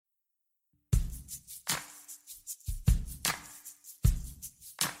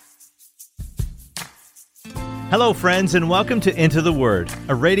Hello, friends, and welcome to Into the Word,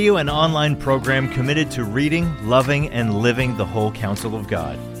 a radio and online program committed to reading, loving, and living the whole counsel of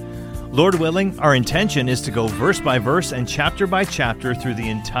God. Lord willing, our intention is to go verse by verse and chapter by chapter through the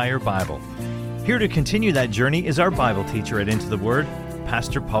entire Bible. Here to continue that journey is our Bible teacher at Into the Word,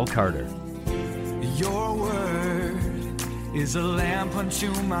 Pastor Paul Carter. Your word is a lamp unto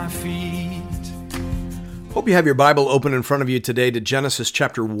my feet. Hope you have your Bible open in front of you today to Genesis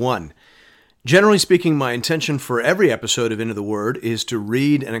chapter 1. Generally speaking, my intention for every episode of Into the Word is to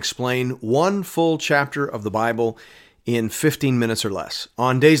read and explain one full chapter of the Bible in 15 minutes or less.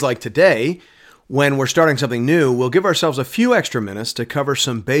 On days like today, when we're starting something new, we'll give ourselves a few extra minutes to cover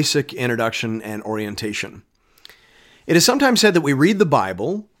some basic introduction and orientation. It is sometimes said that we read the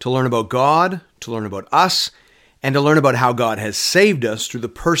Bible to learn about God, to learn about us, and to learn about how God has saved us through the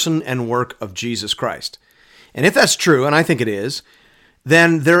person and work of Jesus Christ. And if that's true, and I think it is,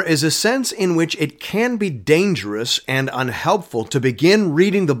 then there is a sense in which it can be dangerous and unhelpful to begin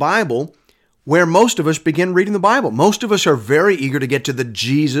reading the Bible where most of us begin reading the Bible. Most of us are very eager to get to the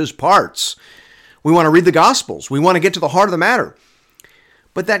Jesus parts. We want to read the Gospels. We want to get to the heart of the matter.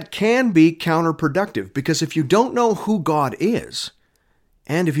 But that can be counterproductive because if you don't know who God is,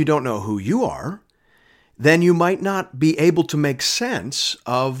 and if you don't know who you are, then you might not be able to make sense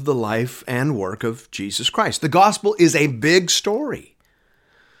of the life and work of Jesus Christ. The gospel is a big story.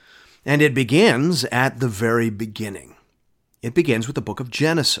 And it begins at the very beginning. It begins with the book of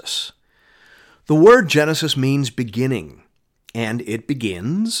Genesis. The word Genesis means beginning, and it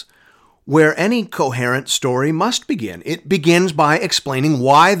begins where any coherent story must begin. It begins by explaining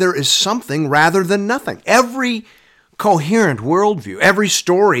why there is something rather than nothing. Every coherent worldview, every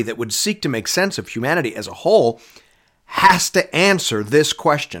story that would seek to make sense of humanity as a whole has to answer this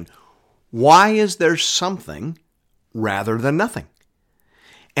question: why is there something rather than nothing?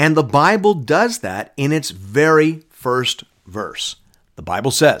 And the Bible does that in its very first verse. The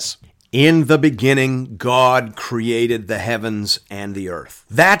Bible says, "In the beginning, God created the heavens and the earth."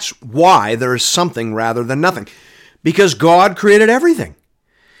 That's why there is something rather than nothing, because God created everything.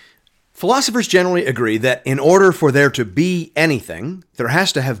 Philosophers generally agree that in order for there to be anything, there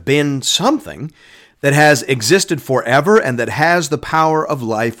has to have been something that has existed forever and that has the power of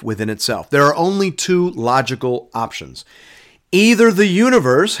life within itself. There are only two logical options. Either the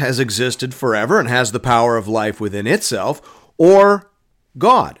universe has existed forever and has the power of life within itself, or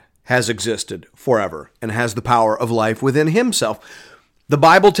God has existed forever and has the power of life within himself. The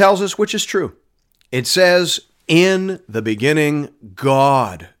Bible tells us which is true. It says, "In the beginning,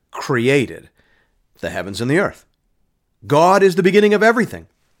 God created the heavens and the earth." God is the beginning of everything.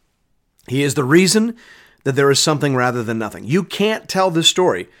 He is the reason that there is something rather than nothing. You can't tell this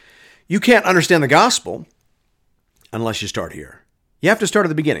story. You can't understand the gospel unless you start here. You have to start at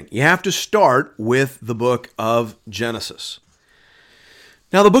the beginning. You have to start with the book of Genesis.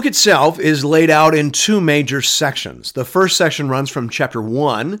 Now, the book itself is laid out in two major sections. The first section runs from chapter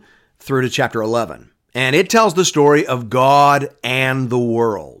 1 through to chapter 11, and it tells the story of God and the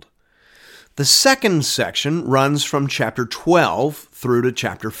world. The second section runs from chapter 12 through to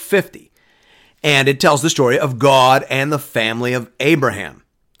chapter 50, and it tells the story of God and the family of Abraham.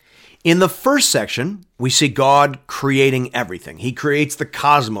 In the first section, we see God creating everything. He creates the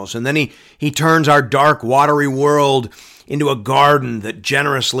cosmos, and then he turns our dark, watery world into a garden that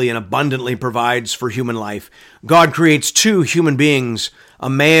generously and abundantly provides for human life. God creates two human beings, a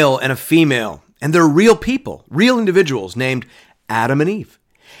male and a female, and they're real people, real individuals named Adam and Eve.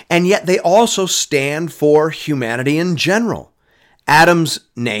 And yet they also stand for humanity in general. Adam's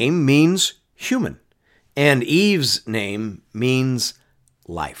name means human, and Eve's name means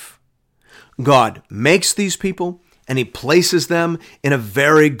life. God makes these people, and he places them in a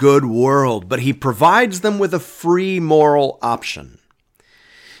very good world, but he provides them with a free moral option.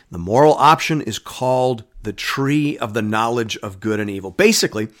 The moral option is called the tree of the knowledge of good and evil.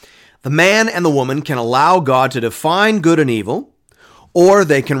 Basically, the man and the woman can allow God to define good and evil, or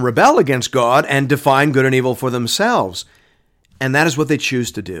they can rebel against God and define good and evil for themselves. And that is what they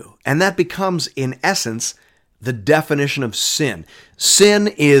choose to do. And that becomes, in essence, the definition of sin. Sin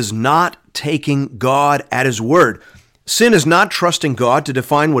is not taking God at his word. Sin is not trusting God to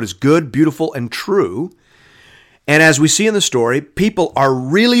define what is good, beautiful, and true. And as we see in the story, people are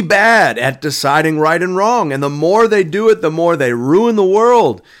really bad at deciding right and wrong. And the more they do it, the more they ruin the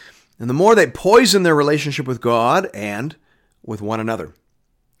world. And the more they poison their relationship with God and with one another.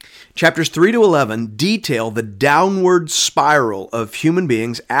 Chapters 3 to 11 detail the downward spiral of human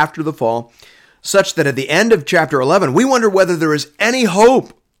beings after the fall, such that at the end of chapter 11, we wonder whether there is any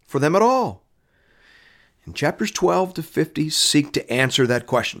hope for them at all. And chapters 12 to 50 seek to answer that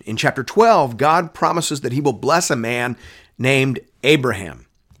question. In chapter 12, God promises that he will bless a man named Abraham.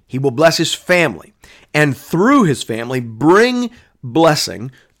 He will bless his family, and through his family bring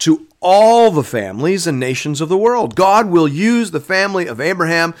blessing to all the families and nations of the world. God will use the family of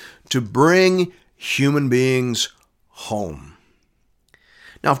Abraham to bring human beings home.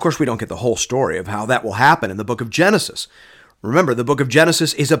 Now, of course, we don't get the whole story of how that will happen in the book of Genesis. Remember, the book of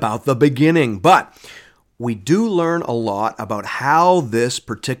Genesis is about the beginning, but we do learn a lot about how this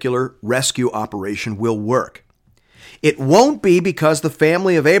particular rescue operation will work. It won't be because the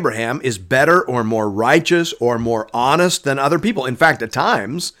family of Abraham is better or more righteous or more honest than other people. In fact, at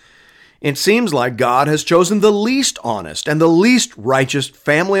times, it seems like God has chosen the least honest and the least righteous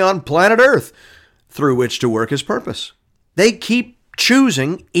family on planet Earth through which to work his purpose. They keep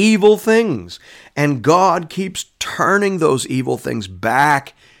choosing evil things, and God keeps turning those evil things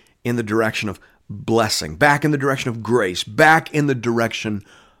back in the direction of blessing, back in the direction of grace, back in the direction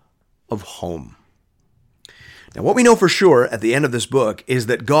of home. Now, what we know for sure at the end of this book is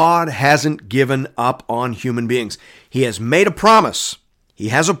that God hasn't given up on human beings. He has made a promise. He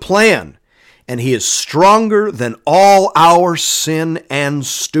has a plan, and he is stronger than all our sin and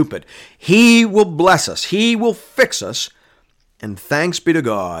stupid. He will bless us. He will fix us, and thanks be to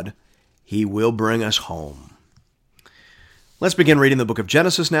God, he will bring us home. Let's begin reading the book of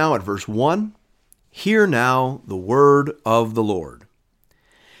Genesis now at verse 1. Hear now the word of the Lord.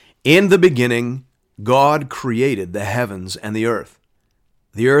 In the beginning, God created the heavens and the earth.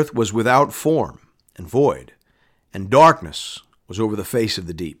 The earth was without form and void, and darkness was over the face of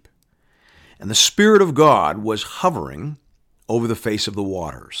the deep. And the Spirit of God was hovering over the face of the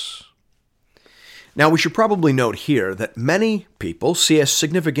waters. Now, we should probably note here that many people see a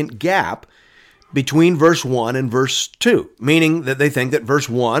significant gap between verse 1 and verse 2, meaning that they think that verse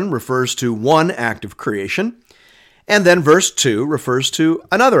 1 refers to one act of creation, and then verse 2 refers to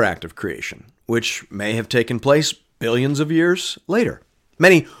another act of creation, which may have taken place billions of years later.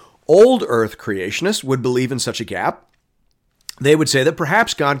 Many old earth creationists would believe in such a gap. They would say that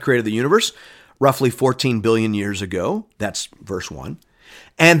perhaps God created the universe roughly 14 billion years ago. That's verse 1.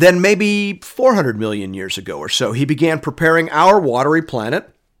 And then maybe 400 million years ago or so, he began preparing our watery planet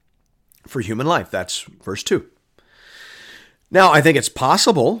for human life. That's verse 2. Now, I think it's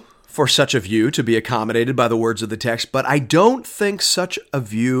possible for such a view to be accommodated by the words of the text, but I don't think such a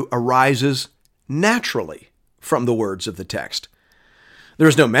view arises naturally from the words of the text. There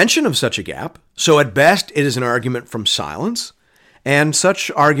is no mention of such a gap, so at best it is an argument from silence, and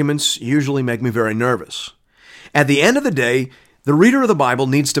such arguments usually make me very nervous. At the end of the day, the reader of the Bible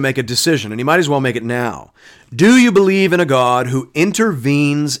needs to make a decision, and he might as well make it now. Do you believe in a God who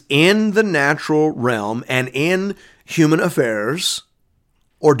intervenes in the natural realm and in human affairs,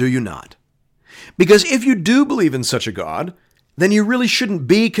 or do you not? Because if you do believe in such a God, then you really shouldn't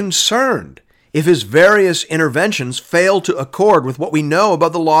be concerned if his various interventions fail to accord with what we know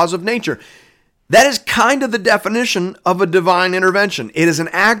about the laws of nature. That is kind of the definition of a divine intervention. It is an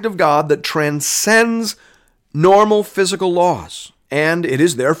act of God that transcends normal physical laws, and it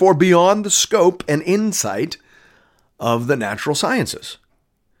is therefore beyond the scope and insight of the natural sciences.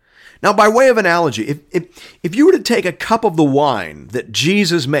 Now, by way of analogy, if you were to take a cup of the wine that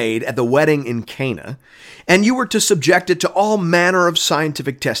Jesus made at the wedding in Cana, and you were to subject it to all manner of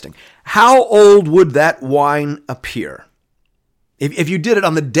scientific testing, how old would that wine appear? If you did it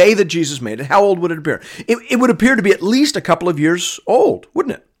on the day that Jesus made it, how old would it appear? It would appear to be at least a couple of years old,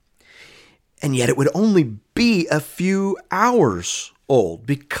 wouldn't it? And yet it would only be a few hours old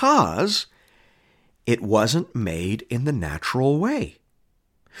because it wasn't made in the natural way.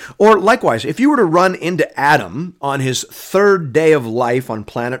 Or likewise, if you were to run into Adam on his third day of life on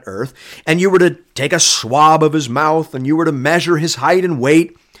planet Earth, and you were to take a swab of his mouth, and you were to measure his height and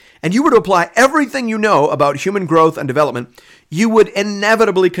weight, and you were to apply everything you know about human growth and development, you would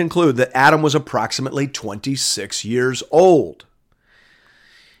inevitably conclude that Adam was approximately 26 years old.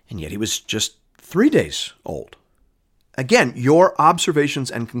 And yet he was just 3 days old. Again, your observations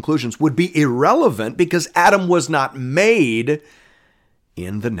and conclusions would be irrelevant because Adam was not made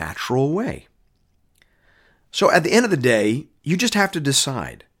in the natural way. So at the end of the day, you just have to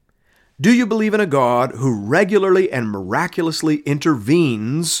decide. Do you believe in a God who regularly and miraculously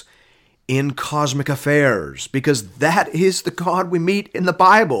intervenes in cosmic affairs? Because that is the God we meet in the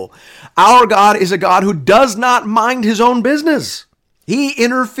Bible. Our God is a God who does not mind his own business. He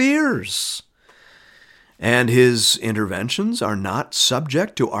interferes. And his interventions are not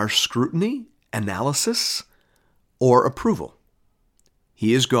subject to our scrutiny, analysis, or approval.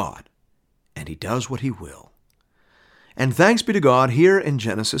 He is God, and he does what he will. And thanks be to God, here in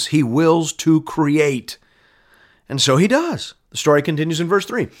Genesis, he wills to create And so he does. The story continues in verse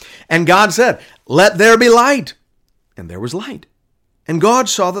 3. And God said, "Let there be light." And there was light. And God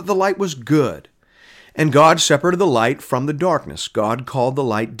saw that the light was good. And God separated the light from the darkness. God called the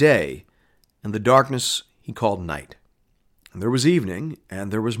light day, and the darkness he called night. And there was evening, and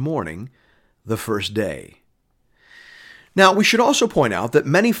there was morning, the first day. Now, we should also point out that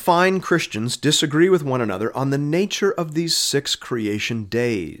many fine Christians disagree with one another on the nature of these 6 creation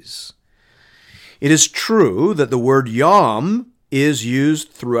days. It is true that the word yom is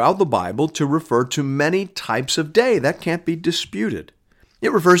used throughout the Bible to refer to many types of day. That can't be disputed.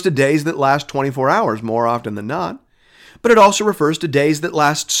 It refers to days that last 24 hours more often than not, but it also refers to days that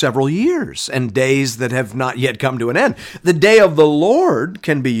last several years and days that have not yet come to an end. The day of the Lord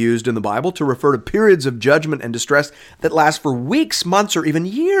can be used in the Bible to refer to periods of judgment and distress that last for weeks, months, or even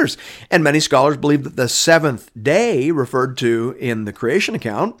years. And many scholars believe that the 7th day referred to in the creation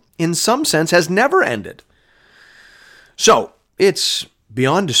account, in some sense, has never ended. So, it's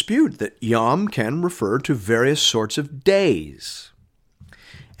beyond dispute that Yom can refer to various sorts of days.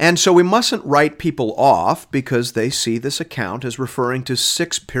 And so we mustn't write people off because they see this account as referring to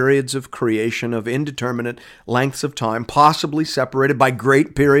 6 periods of creation of indeterminate lengths of time, possibly separated by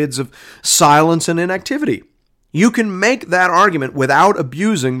great periods of silence and inactivity. You can make that argument without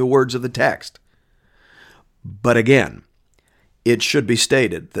abusing the words of the text. But again, it should be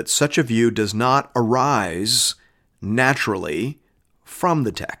stated that such a view does not arise naturally from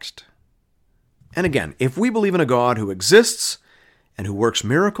the text. And again, if we believe in a God who exists and who works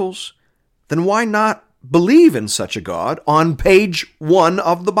miracles, then why not believe in such a God on page 1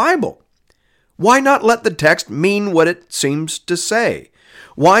 of the Bible? Why not let the text mean what it seems to say?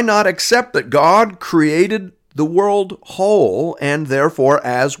 Why not accept that God created the world whole and therefore,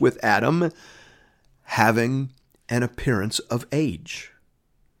 as with Adam, having an appearance of age?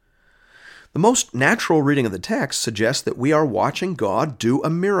 The most natural reading of the text suggests that we are watching God do a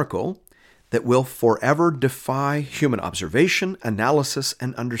miracle that will forever defy human observation, analysis,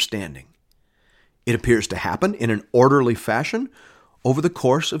 and understanding. It appears to happen in an orderly fashion over the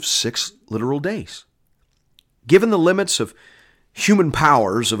course of 6 literal days. Given the limits of human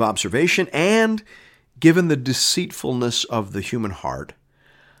powers of observation and given the deceitfulness of the human heart,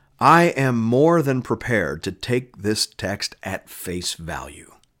 I am more than prepared to take this text at face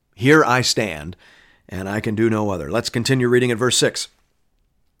value. Here I stand, and I can do no other. Let's continue reading at verse 6.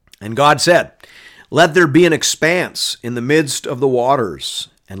 And God said, "Let there be an expanse in the midst of the waters,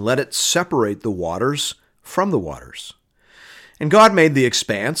 and let it separate the waters from the waters." And God made the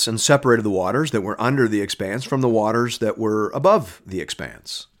expanse and separated the waters that were under the expanse from the waters that were above the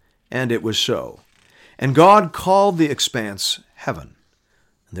expanse. And it was so. And God called the expanse heaven.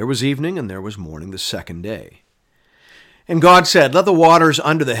 And there was evening and there was morning the 2nd day. And God said, "Let the waters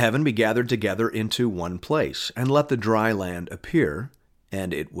under the heaven be gathered together into one place, and let the dry land appear."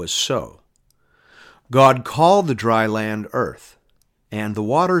 And it was so. God called the dry land earth, and the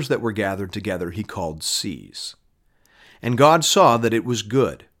waters that were gathered together he called seas. And God saw that it was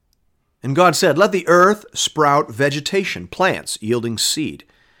good. And God said, "Let the earth sprout vegetation, plants yielding seed,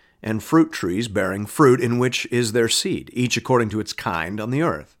 and fruit trees bearing fruit in which is their seed, each according to its kind on the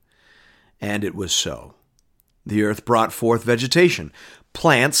earth." And it was so. The earth brought forth vegetation,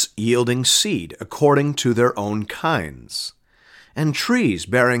 plants yielding seed according to their own kinds, and trees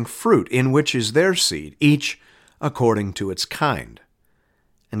bearing fruit in which is their seed, each according to its kind.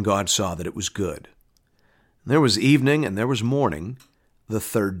 And God saw that it was good. And there was evening and there was morning, the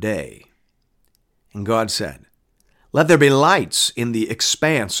 3rd day. And God said, "Let there be lights in the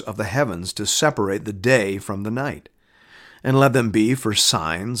expanse of the heavens to separate the day from the night, and let them be for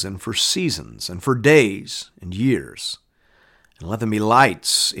signs and for seasons and for days and years. And let them be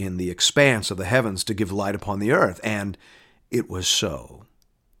lights in the expanse of the heavens to give light upon the earth." And it was so.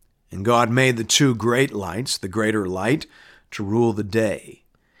 And God made the 2 great lights, the greater light to rule the day,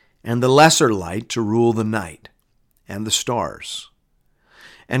 and the lesser light to rule the night, and the stars.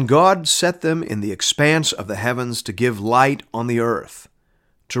 And God set them in the expanse of the heavens to give light on the earth,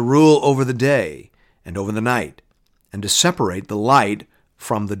 to rule over the day and over the night, and to separate the light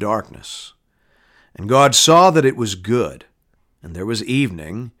from the darkness. And God saw that it was good, and there was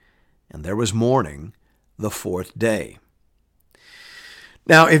evening, and there was morning, the 4th day.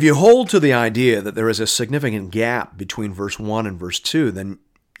 Now, if you hold to the idea that there is a significant gap between verse 1 and verse 2, then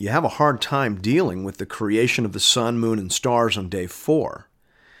you have a hard time dealing with the creation of the sun, moon, and stars on day 4.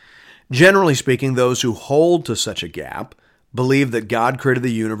 Generally speaking, those who hold to such a gap believe that God created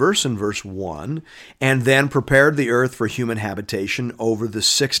the universe in verse 1 and then prepared the earth for human habitation over the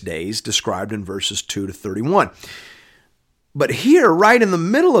 6 days described in verses 2 to 31. But here, right in the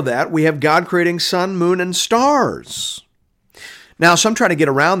middle of that, we have God creating sun, moon, and stars. Now, some try to get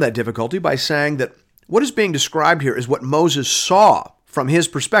around that difficulty by saying that what is being described here is what Moses saw from his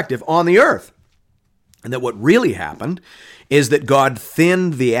perspective on the earth. And that what really happened is that God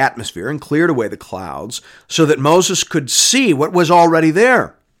thinned the atmosphere and cleared away the clouds so that Moses could see what was already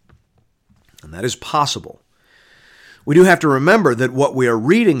there. And that is possible. We do have to remember that what we are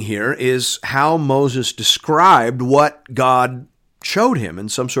reading here is how Moses described what God showed him in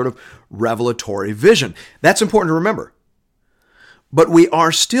some sort of revelatory vision. That's important to remember. But we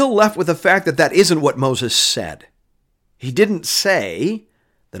are still left with the fact that that isn't what Moses said. He didn't say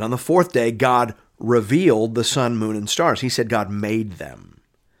that on the fourth day God revealed the sun, moon, and stars. He said God made them.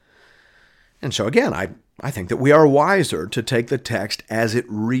 And so again, I think that we are wiser to take the text as it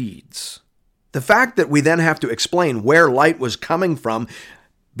reads. The fact that we then have to explain where light was coming from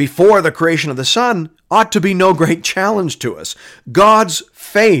before the creation of the sun ought to be no great challenge to us. God's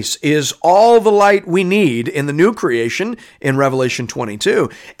face is all the light we need in the new creation in Revelation 22,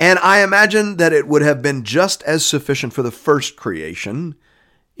 and I imagine that it would have been just as sufficient for the first creation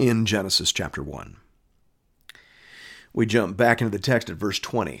in Genesis chapter 1. We jump back into the text at verse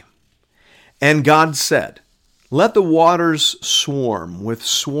 20. And God said, "Let the waters swarm with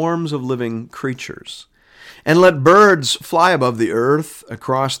swarms of living creatures, and let birds fly above the earth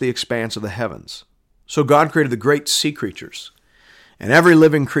across the expanse of the heavens." So God created the great sea creatures, and every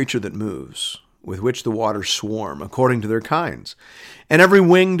living creature that moves, with which the waters swarm, according to their kinds, and every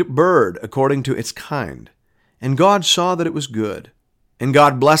winged bird according to its kind. And God saw that it was good. And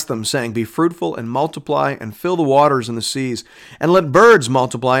God blessed them, saying, "Be fruitful and multiply, and fill the waters and the seas, and let birds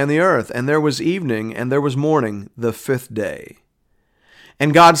multiply in the earth." And there was evening, and there was morning, the fifth day.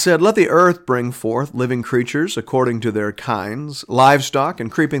 And God said, "Let the earth bring forth living creatures according to their kinds, livestock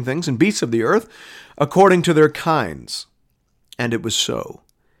and creeping things, and beasts of the earth according to their kinds." And it was so.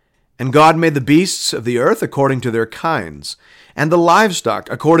 And God made the beasts of the earth according to their kinds, and the livestock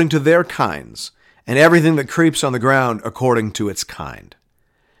according to their kinds, and everything that creeps on the ground according to its kind.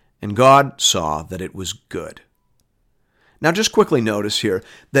 And God saw that it was good. Now just quickly notice here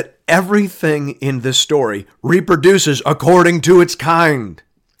that everything in this story reproduces according to its kind.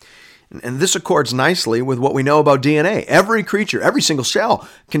 And this accords nicely with what we know about DNA. Every creature, every single cell,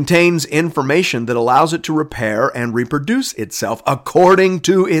 contains information that allows it to repair and reproduce itself according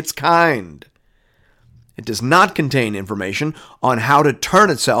to its kind. It does not contain information on how to turn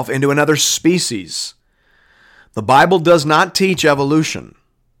itself into another species. The Bible does not teach evolution.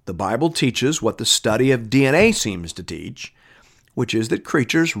 The Bible teaches what the study of DNA seems to teach, which is that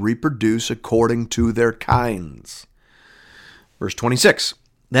creatures reproduce according to their kinds. Verse 26,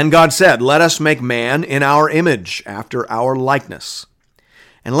 "Then God said, 'Let us make man in our image, after our likeness,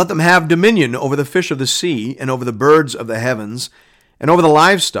 and let them have dominion over the fish of the sea, and over the birds of the heavens, and over the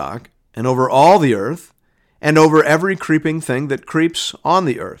livestock, and over all the earth, and over every creeping thing that creeps on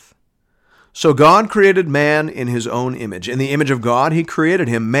the earth.' So God created man in his own image. In the image of God, he created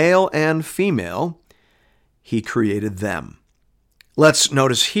him, male and female, he created them." Let's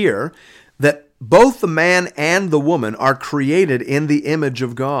notice here that both the man and the woman are created in the image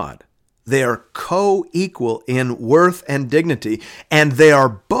of God. They are co-equal in worth and dignity, and they are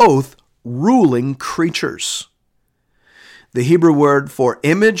both ruling creatures. The Hebrew word for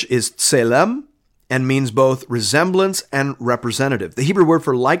image is tselem, and means both resemblance and representative. The Hebrew word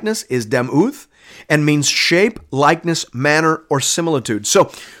for likeness is demuth, and means shape, likeness, manner, or similitude. So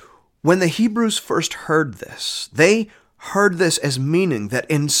when the Hebrews first heard this, they heard this as meaning that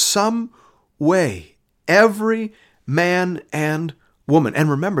in some way, every man and woman, and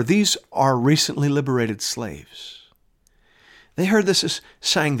remember, these are recently liberated slaves. They heard this as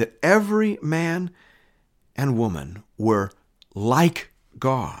saying that every man and woman were like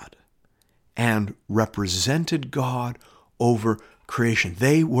God and represented God over creation.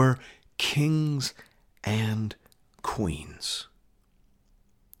 They were kings and queens.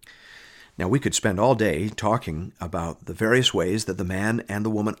 Now, we could spend all day talking about the various ways that the man and the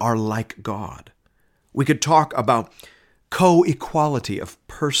woman are like God. We could talk about co-equality of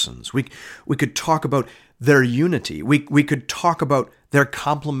persons. We could talk about their unity. We could talk about their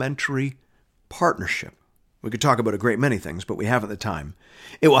complementary partnership. We could talk about a great many things, but we haven't the time.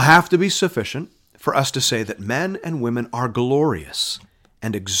 It will have to be sufficient for us to say that men and women are glorious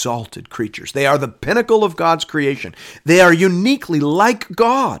and exalted creatures. They are the pinnacle of God's creation. They are uniquely like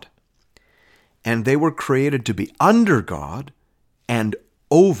God. And they were created to be under God and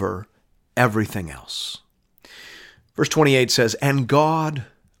over everything else. Verse 28 says, "And God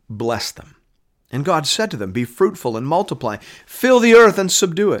blessed them. And God said to them, 'Be fruitful and multiply, fill the earth and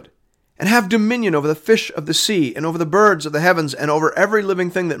subdue it, and have dominion over the fish of the sea, and over the birds of the heavens, and over every living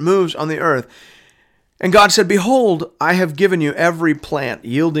thing that moves on the earth. And God said, Behold, I have given you every plant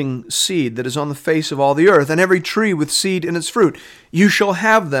yielding seed that is on the face of all the earth, and every tree with seed in its fruit. You shall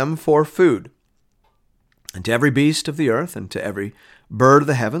have them for food. And to every beast of the earth, and to every bird of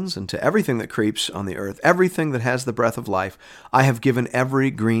the heavens, and to everything that creeps on the earth, everything that has the breath of life, I have given every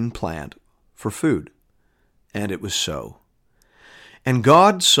green plant for food. And it was so. And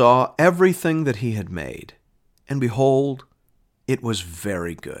God saw everything that he had made, and behold, it was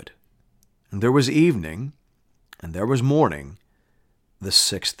very good. And there was evening, and there was morning, the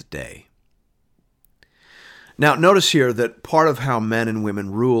sixth day. Now, notice here that part of how men and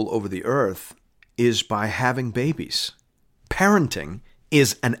women rule over the earth is by having babies. Parenting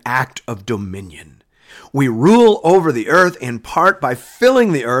is an act of dominion. We rule over the earth in part by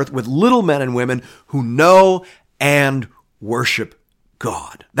filling the earth with little men and women who know and worship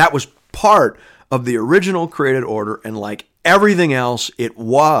God. That was part of the original created order, and like everything else, it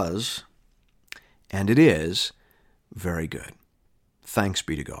was, and it is, very good. Thanks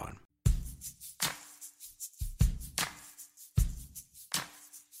be to God.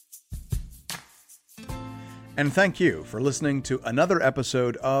 And thank you for listening to another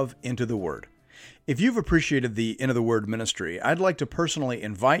episode of Into the Word. If you've appreciated the Into the Word ministry, I'd like to personally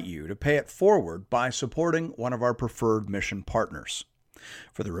invite you to pay it forward by supporting one of our preferred mission partners.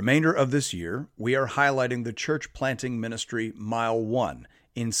 For the remainder of this year, we are highlighting the church planting ministry Mile 1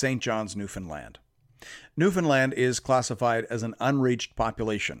 in St. John's, Newfoundland. Newfoundland is classified as an unreached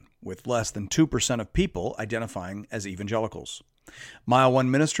population, with less than 2% of people identifying as evangelicals. Mile 1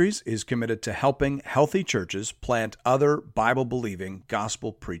 Ministries is committed to helping healthy churches plant other Bible-believing,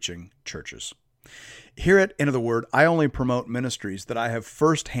 gospel-preaching churches. Here at Into the Word, I only promote ministries that I have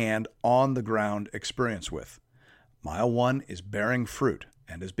first-hand, on-the-ground experience with. Mile 1 is bearing fruit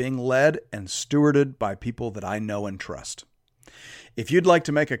and is being led and stewarded by people that I know and trust. If you'd like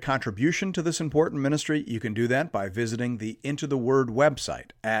to make a contribution to this important ministry, you can do that by visiting the Into the Word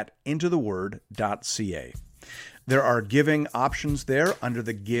website at intotheword.ca. There are giving options there under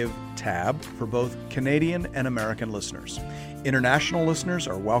the Give tab for both Canadian and American listeners. International listeners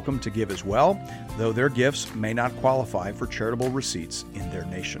are welcome to give as well, though their gifts may not qualify for charitable receipts in their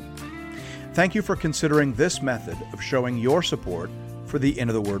nation. Thank you for considering this method of showing your support for the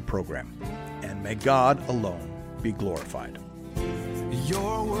Into the Word program. And may God alone be glorified.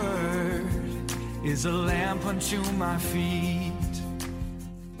 Your word is a lamp unto my feet